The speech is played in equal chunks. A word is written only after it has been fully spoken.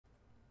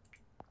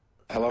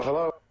Hello,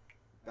 hello.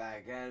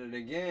 Back at it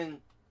again.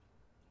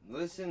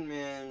 Listen,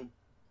 man.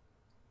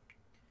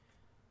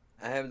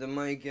 I have the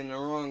mic in the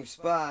wrong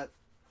spot.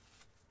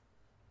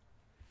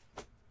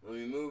 Let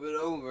me move it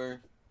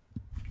over.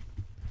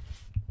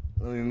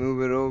 Let me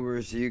move it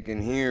over so you can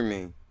hear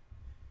me.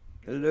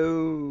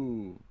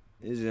 Hello.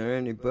 Is there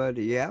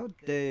anybody out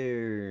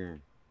there?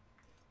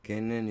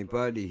 Can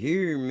anybody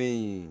hear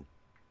me?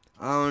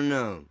 I don't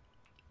know.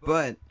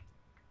 But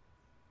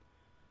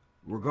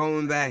we're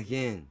going back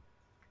in.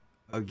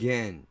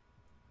 Again.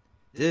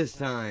 This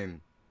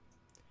time,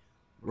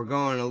 we're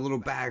going a little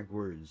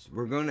backwards.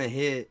 We're going to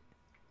hit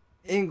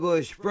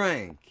English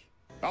Frank.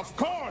 Of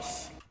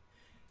course!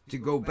 To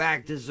go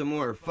back to some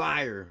more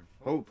fire,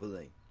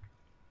 hopefully.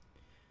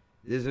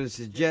 This was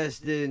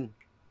suggested,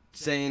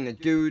 saying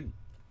that, dude,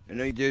 I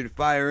know you did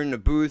fire in the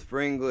booth for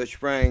English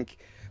Frank,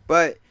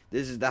 but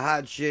this is the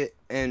hot shit,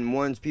 and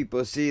once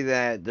people see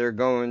that, they're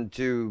going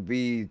to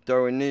be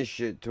throwing this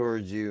shit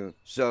towards you.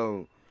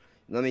 So,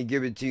 let me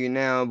give it to you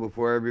now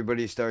before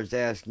everybody starts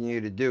asking you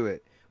to do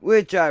it.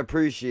 Which I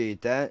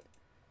appreciate that.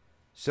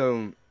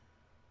 So,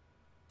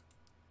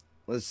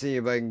 let's see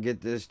if I can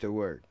get this to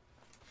work.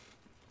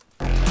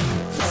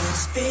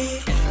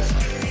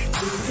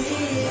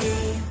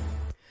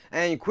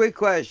 And quick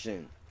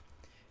question.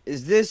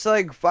 Is this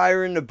like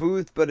Fire in the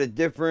Booth but a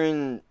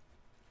different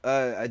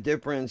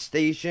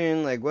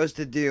station? Like, what's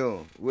the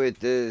deal with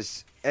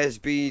this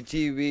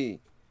SBTV?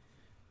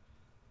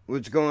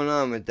 What's going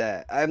on with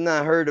that? I've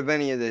not heard of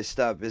any of this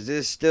stuff. Is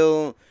this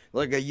still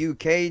like a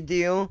UK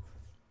deal?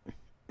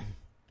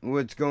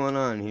 What's going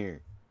on here?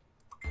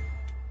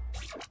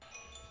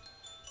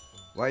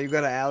 Why you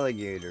got an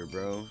alligator,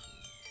 bro?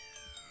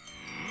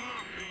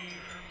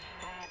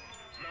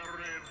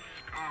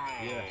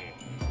 Yeah.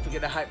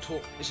 Forget the hype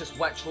talk, it's just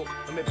white chalk.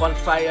 I'm at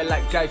bonfire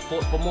like Guy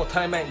Fawkes, but more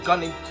time I ain't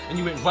gunning, and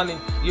you ain't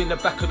running. You're in the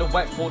back of the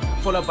white Ford,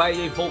 followed by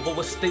a Volvo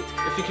estate.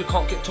 If you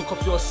can't get took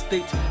off your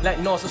estate, like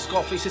Nas and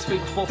Scarface's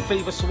favour for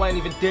favour, so I ain't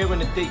even there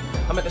on a date.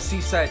 I'm at the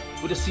seaside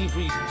with a sea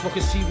breeze,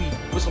 smoking seaweed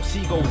with some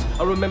seagulls.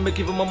 I remember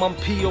giving my mum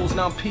POs,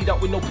 now I'm P'd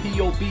up with no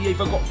POB.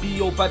 Either got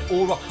BO, bad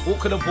aura,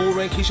 walk in the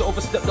border in case you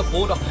overstep the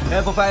border.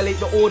 Ever violate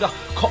the order,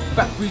 cop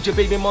back, read your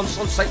baby mums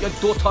on sight, your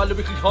daughter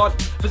lyrically hard,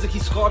 physically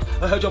scarred.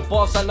 I heard your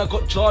bars and I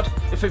got jarred.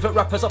 Your favourite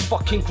rappers are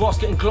fucking grass,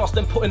 getting glassed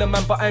and putting a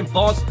man behind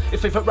bars. Your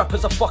favourite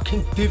rappers are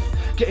fucking div,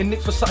 getting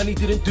nicked for something he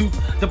didn't do.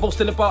 They're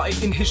boasting about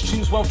it in his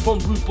tunes. One from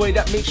Rude Boy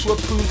that makes you a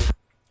prune.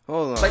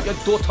 Hold on. Like your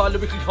daughter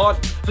lyrically hard,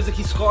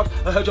 physically scarred.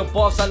 I heard your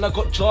bars and I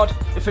got jarred.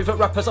 Your favourite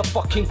rappers are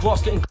fucking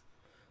grass, getting...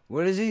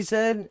 What has he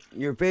said?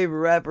 Your favorite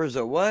rappers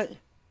are what?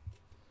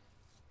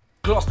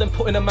 Glass then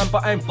putting a man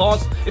behind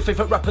bars. Your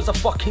favourite rappers are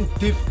fucking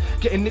div,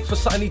 getting nicked for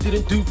something he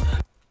didn't do.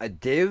 A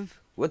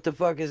div? What the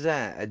fuck is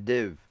that? A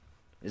div?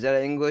 Is that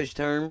an English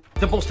term?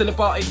 They're boasting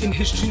about it in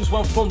his tunes.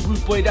 One from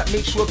Rude Boy that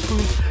makes you a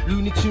prune.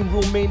 Looney Tune,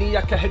 real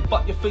maniac. I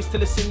headbutt your face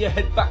till it's in your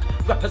head back.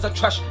 Rappers are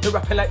trash, they're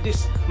rapping like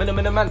this. Man,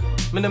 in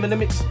a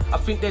mix. I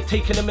think they're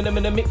taking a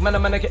in a mic. Man,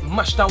 I get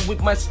mashed down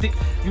with my stick.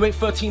 You ain't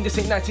 13, this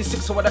ain't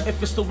 96. So what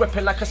if you're still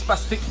rapping like a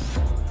spastic?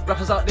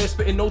 Rappers out there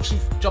spitting no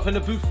truth, jump in the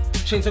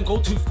booth, chains and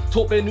gold tooth,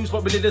 talk bare news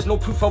but really there's no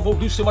proof. I roll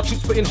loose in my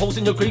troops, spitting holes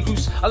in your grey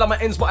goose. I love my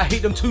ends but I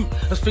hate them too,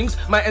 there's things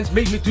my ends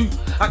made me do.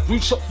 I grew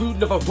shop food,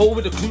 never roll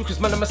with a crew, cause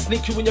man I'm a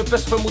snake you and your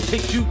best friend will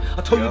take you.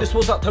 I told you this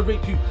was out to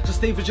rape you, so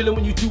stay vigilant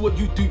when you do what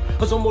you do.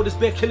 Cause on more there's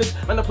bare killers,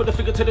 man I put the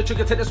finger to the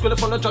trigger, take the squiller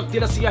from the drug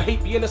dealer. See I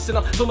hate being a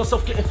sinner, feel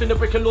myself getting thinner,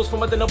 breaking laws for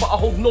my dinner, but I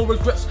hold no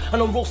regrets.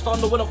 And I'm roll star,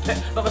 no one I'm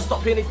pet, never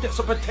stop paying any debts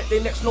or protect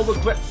their necks, no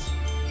regrets.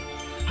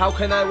 How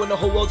can I when the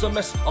whole world's a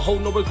mess? I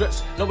hold no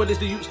regrets. Nowadays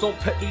the youths don't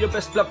pet, do your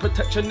best, blood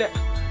protect your neck.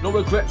 No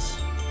regrets.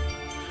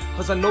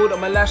 Cause I know that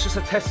my life's just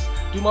a test.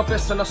 Do my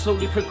best and I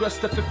slowly progress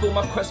to fulfill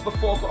my quest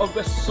before I got a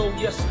rest. So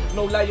yes,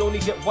 no lie, you only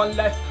get one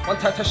life. One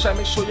time to shine,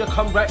 make sure you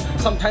come right.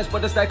 Sometimes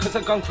brothers die cause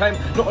of gun crime.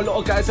 Not a lot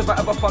of guys ever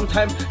have a fun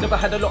time. Never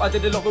had a lot, I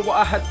did a lot with what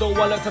I had though.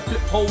 I learned to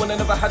flip pole when I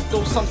never had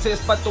those. Some say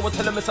it's bad though, I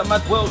tell them it's a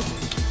mad world.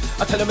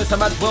 I tell them it's a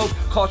mad world,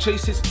 car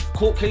chases,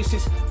 court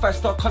cases,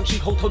 5-star country,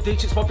 hotel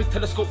digits, my big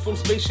telescope from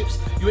spaceships.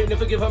 You ain't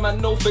never give a man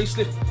no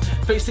facelift.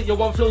 Face it, your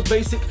one flow's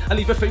basic. I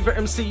leave your favourite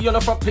MC on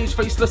the front page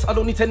faceless. I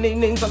don't need to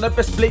name names, I'm the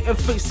best blatant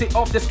face it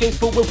off. This game's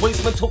filled with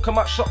waste men talking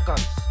about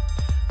shotguns,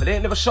 but they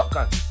ain't never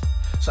shotguns.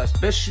 So it's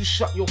best you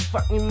shut your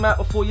fucking mouth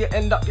before you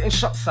end up getting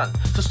shot, son.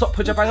 So stop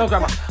put your bang on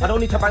grammar, I don't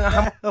need to bang a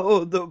hammer.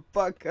 Hold the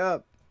fuck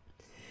up.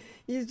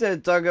 You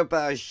said talk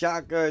about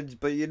shotguns,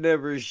 but you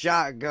never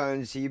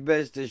shotguns, so you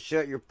best to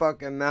shut your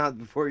fucking mouth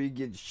before you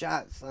get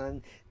shot,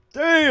 son.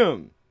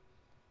 Damn!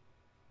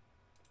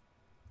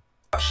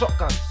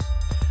 Shotguns,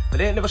 but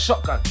they ain't never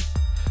shotguns.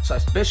 So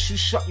it's best you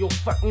shut your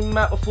fucking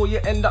mouth before you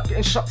end up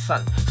getting shot,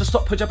 son. So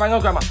stop put your bang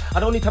on grammar,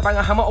 I don't need to bang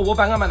a hammer or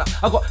bang a man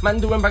up. I got man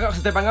doing bang up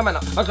cause they bang a man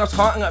up. My girls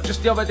can't hang up,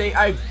 just the other day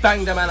I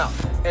banged a man up.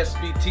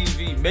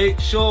 SBTV, make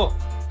sure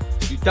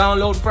you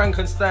download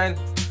Frankenstein.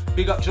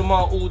 Big up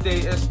Jamal all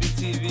day,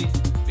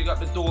 SBTV. Big up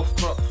the dwarf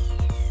crop.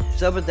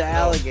 What's up with the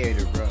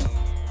alligator, bro?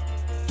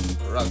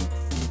 Rug.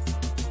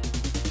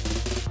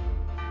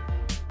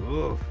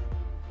 Oof.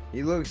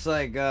 He looks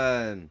like,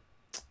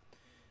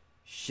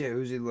 Shit,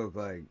 who's he look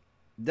like?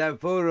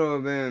 That photo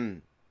of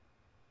him.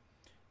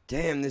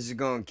 Damn, this is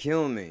gonna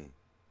kill me.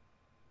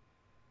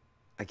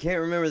 I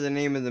can't remember the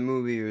name of the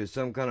movie. It was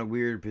some kind of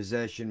weird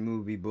possession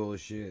movie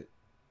bullshit.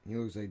 He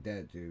looks like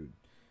that dude.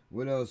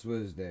 What else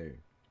was there?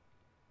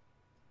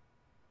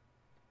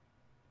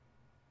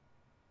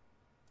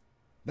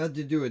 About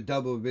to do a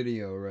double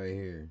video right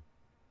here.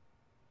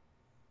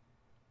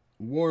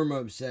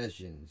 Warm-up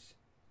sessions.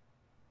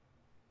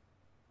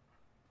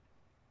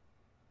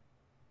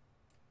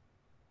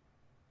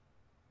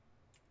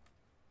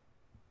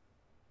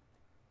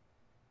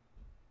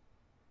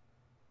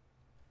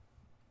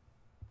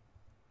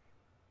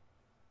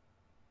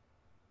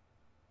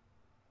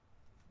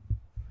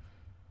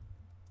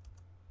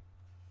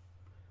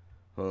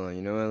 Hold on,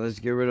 you know what? Let's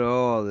get rid of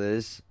all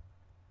this.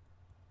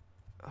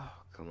 Oh,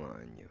 come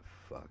on, you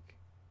fuck.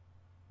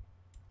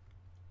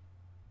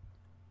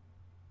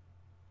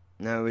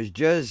 Now, it was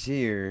just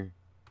here.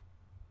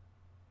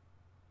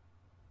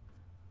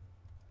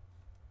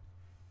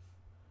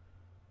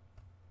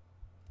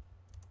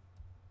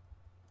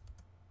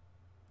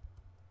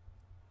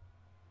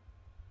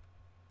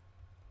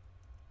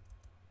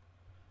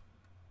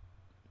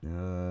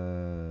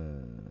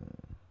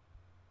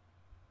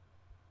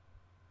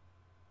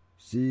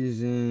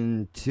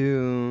 Season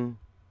 2.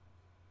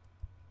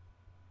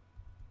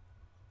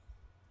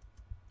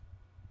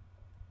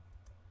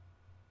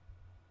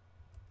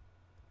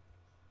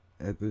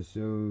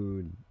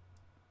 Episode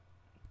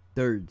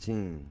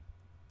 13.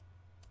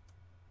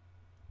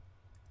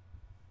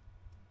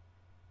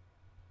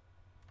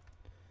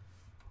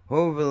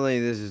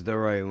 Hopefully this is the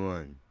right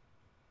one.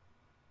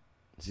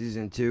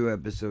 Season 2,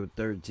 episode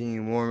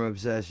 13, warm-up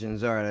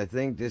sessions. Alright, I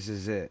think this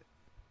is it.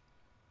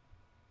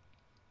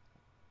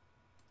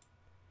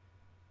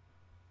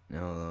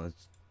 Now,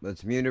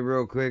 let's mute it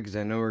real quick, because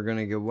I know we're going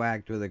to get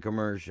whacked with a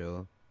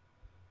commercial.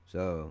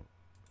 So,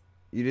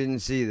 you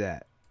didn't see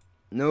that.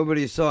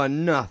 Nobody saw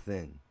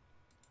nothing.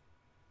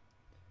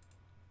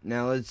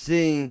 Now, let's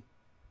see.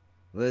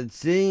 Let's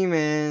see,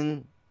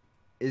 man.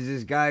 Is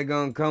this guy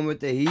going to come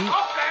with the heat?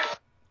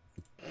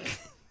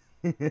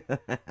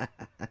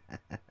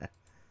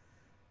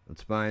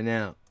 Let's find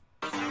out.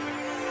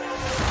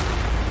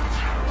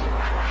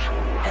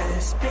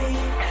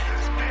 SBTV.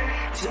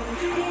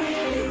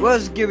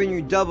 What's giving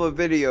you double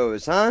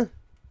videos, huh?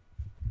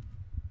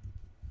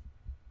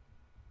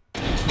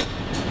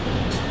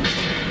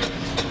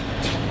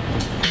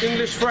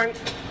 English Frank,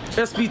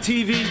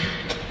 SBTV.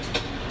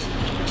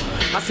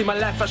 I see my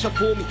life flash up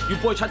for me. You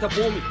boy tried to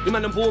bore me. You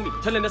man and bore me.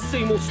 Telling the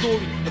same old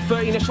story. At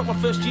 13 I shot my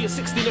first G. At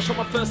 16 I shot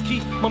my first key.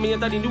 Mummy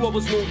and daddy knew I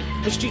was naughty.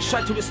 The streets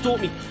tried to extort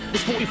me.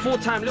 It's 44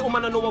 time. Little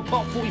man I know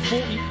about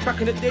 40-40.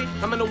 Back in the day,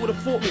 I man I would've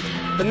fought me.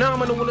 But now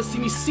man I wanna see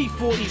me see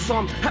 40. So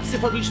I'm happy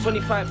if I reach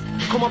 25.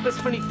 Cause my best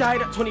friend he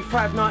died at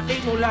 25. Now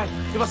ain't no lie.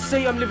 If I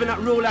say I'm living that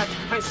real life,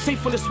 I ain't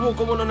safe on this war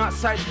going on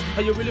outside.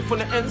 Are you really from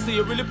the ends? Do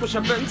you really push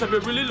your bends? Have you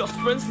really lost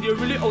friends? Do you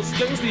really owe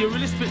skanks? Do you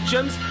really spit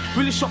gems?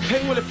 Really shot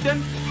pain? Well if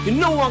then, you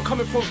know where I'm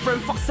coming from,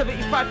 friend. Fuck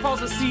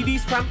 75,000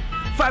 CDs, fam.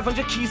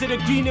 500 keys of the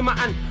green in my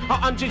hand.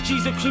 100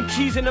 G's of cream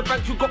cheese in the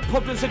bank. You got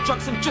problems and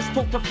drugs and just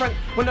talk to Frank.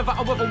 Whenever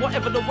I weather,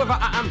 whatever the weather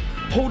I am.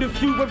 Holding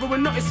through whether or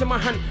not it's in my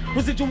hand.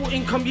 Residual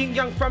income, yin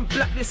yang fam.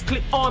 Blacklist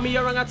clip, army,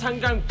 orangutan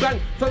gang, bang.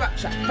 For rap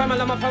chat, fam,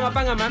 I'm a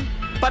banger man.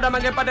 Bad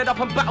man get battered up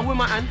and battle with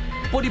my hand.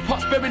 Body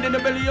parts buried in the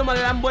belly of my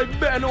land. Boy,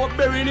 better not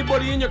bury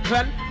anybody in your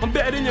clan. I'm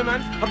better than your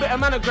man. I better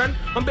man a grand.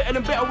 I'm better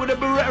than better with a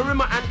beretta in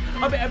my hand.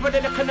 I better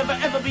brother there can never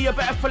ever be a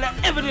better fella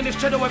ever than this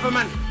cheddar weather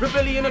man.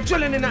 Rebellion and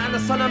drilling in that and the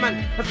son of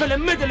man. I fell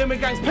in middle in my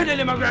gangs,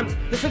 peddling my grams.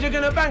 They said you're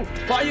gonna bang,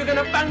 but are you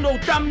gonna bang? No,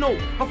 damn no.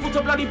 I thought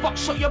a bloody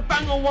box shot your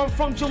bang on one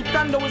from Jill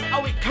Dando is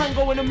how it can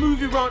go in a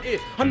movie round here.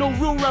 I know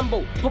real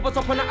Rambo. Pop us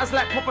up on that as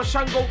like Papa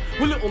Shango.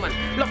 With little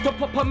man, love to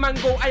pop a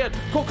mango. I had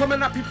coke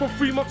and happy for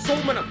 3 months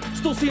old man. I'm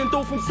still seeing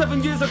dough from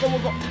 7 years ago. I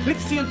got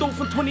lips seeing dough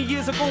from 20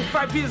 years ago,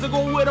 5 years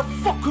ago. Where the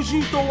fuck was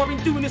you though? I've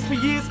been doing this for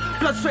years.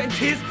 Blood, sweat and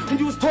tears. When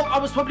you was talk, I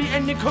was probably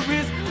ending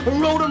careers. A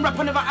road and rap,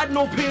 I never had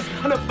no peers.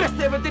 And the best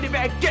they ever did it,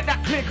 better get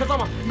that clear. Cause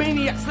I'm a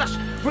maniac slash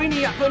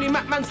brainiac. Bernie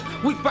Mac man's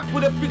weak back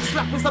with a big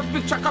slap. It's a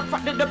big track, I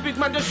fact that the big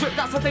man just strip.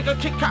 That's I take a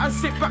kick out and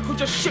sit back with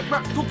just shit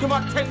raps. Talking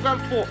about 10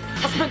 grand for.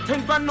 I spent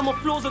 10 grand on my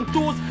floors and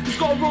doors. He's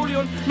got a rollie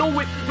on, no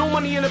whip, no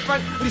money in the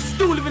bank. And he's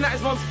still living at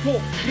his mum's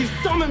poor. These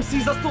dumb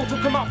MCs are still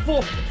talking about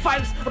 4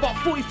 files, about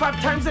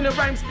 45 times in the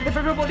rhymes. If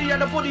everybody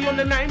had a body on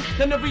the 9,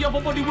 then every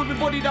other body would be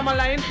bodied, am I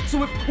lying?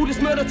 So if all this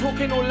murder talk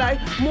ain't no lie,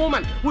 more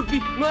man would be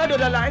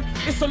murdered alive.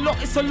 It's a lot,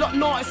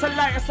 no, it's a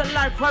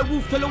lie, cry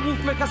wolf till a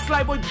wolf make a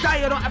sly boy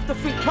die. I don't have to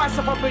think twice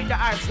if I break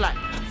the ice like.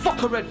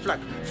 Fuck a red flag,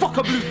 fuck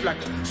a blue flag.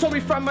 Sorry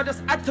fam, I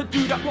just had to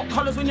do that. What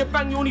colours when you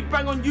bang, you only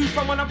bang on you.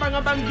 Fam, when I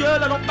bang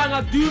girl, I don't bang,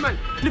 I do man.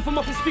 Lift him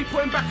off his feet,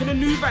 put him back in the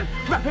new van.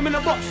 Wrap him in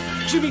a box,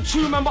 Jimmy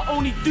Choo man, but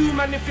only do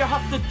man if you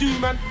have to do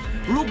man.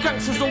 Real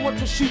gangsters don't want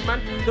to shoot,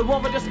 man. They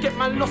rather just get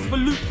man lost for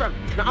loot, fam.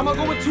 Now, am I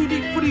going too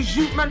deep for these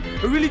youth, man?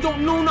 I really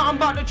don't know nothing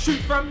about the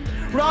truth, fam.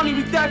 Brownie,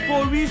 we die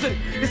for a reason.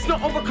 It's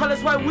not other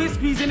colours why we're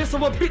squeezing. It's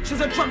over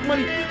bitches and drug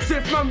money. So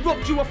if man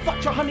robbed you or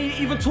fucked your honey,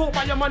 even talk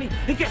about your money,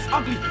 it gets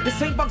ugly.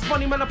 This ain't Bugs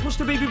Bunny, man. I push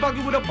the baby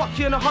buggy with a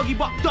bucky and a huggy,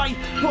 but die.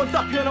 Put a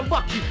ducky and a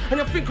bucky. And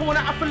you think I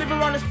wanna have to live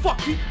around this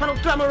fucky? I don't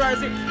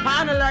glamorize it,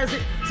 I analyze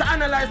it. So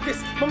analyze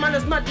this. My man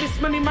is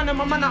madness, many man and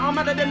my man are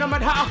madder than a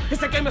mad hatter.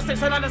 It's a game of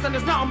sex and others and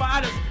it's not on my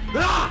others.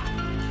 Ah!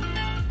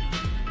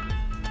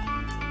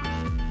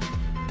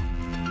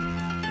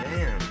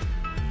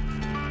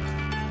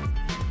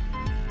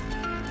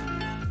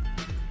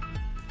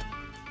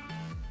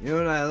 You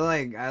know what I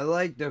like? I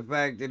like the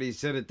fact that he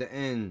said at the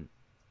end,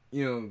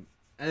 you know,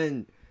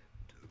 and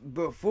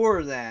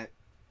before that,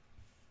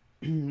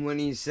 when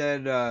he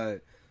said,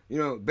 you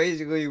know,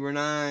 basically we're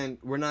not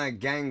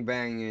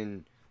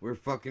gangbanging, we're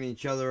fucking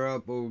each other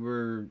up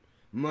over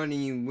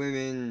money,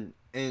 women,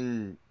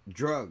 and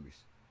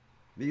drugs.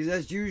 Because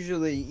that's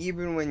usually,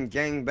 even when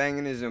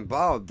gangbanging is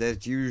involved,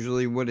 that's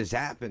usually what is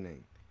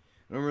happening.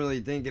 I don't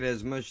really think it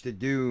has much to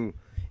do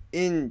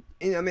I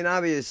mean,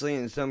 obviously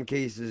in some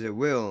cases it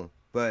will,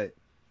 but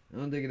I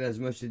don't think it has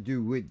much to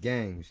do with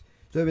gangs.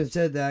 So having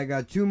said that, I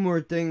got two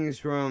more things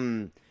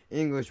from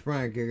English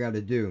Frank I gotta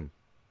do.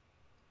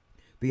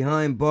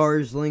 Behind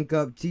Bars Link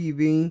Up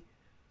TV,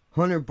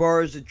 100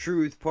 Bars of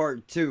Truth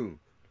Part 2.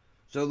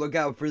 So look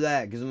out for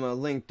that, because I'm gonna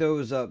link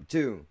those up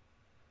too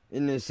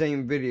in the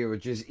same video.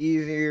 It's just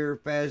easier,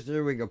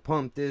 faster, we can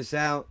pump this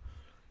out.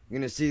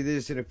 You're gonna see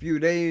this in a few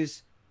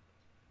days.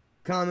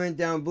 Comment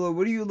down below,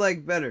 what do you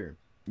like better?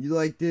 You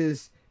like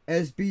this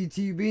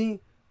SBTV?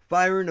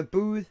 Fire in the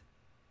Booth?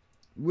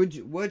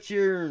 What's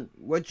your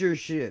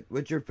shit?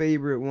 What's your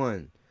favorite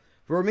one?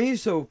 For me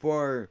so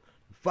far,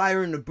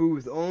 Fire in the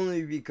Booth,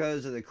 only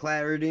because of the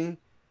clarity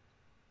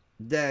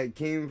that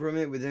came from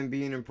it with him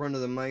being in front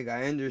of the mic.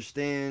 I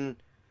understand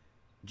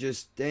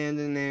just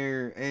standing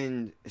there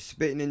and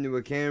spitting into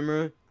a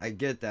camera. I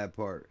get that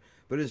part.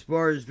 But as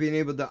far as being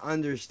able to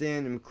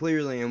understand him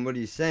clearly and what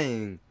he's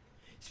saying,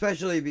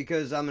 especially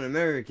because I'm an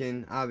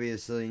American,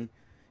 obviously,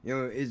 you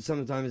know, it's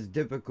sometimes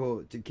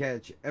difficult to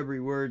catch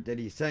every word that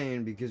he's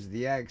saying because of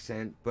the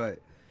accent. But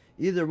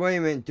either way,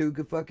 man, dude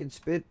could fucking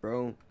spit,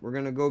 bro. We're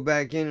going to go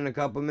back in a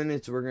couple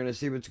minutes. We're going to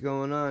see what's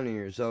going on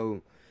here.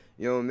 So,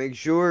 you know, make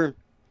sure,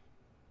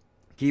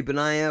 keep an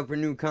eye out for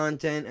new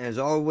content. As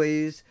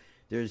always,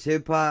 there's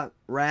hip-hop,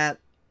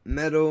 rap,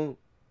 metal,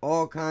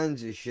 all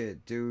kinds of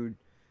shit, dude.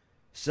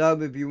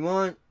 Sub if you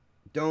want.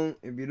 Don't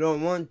if you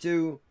don't want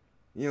to.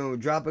 You know,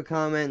 drop a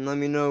comment and let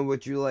me know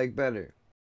what you like better.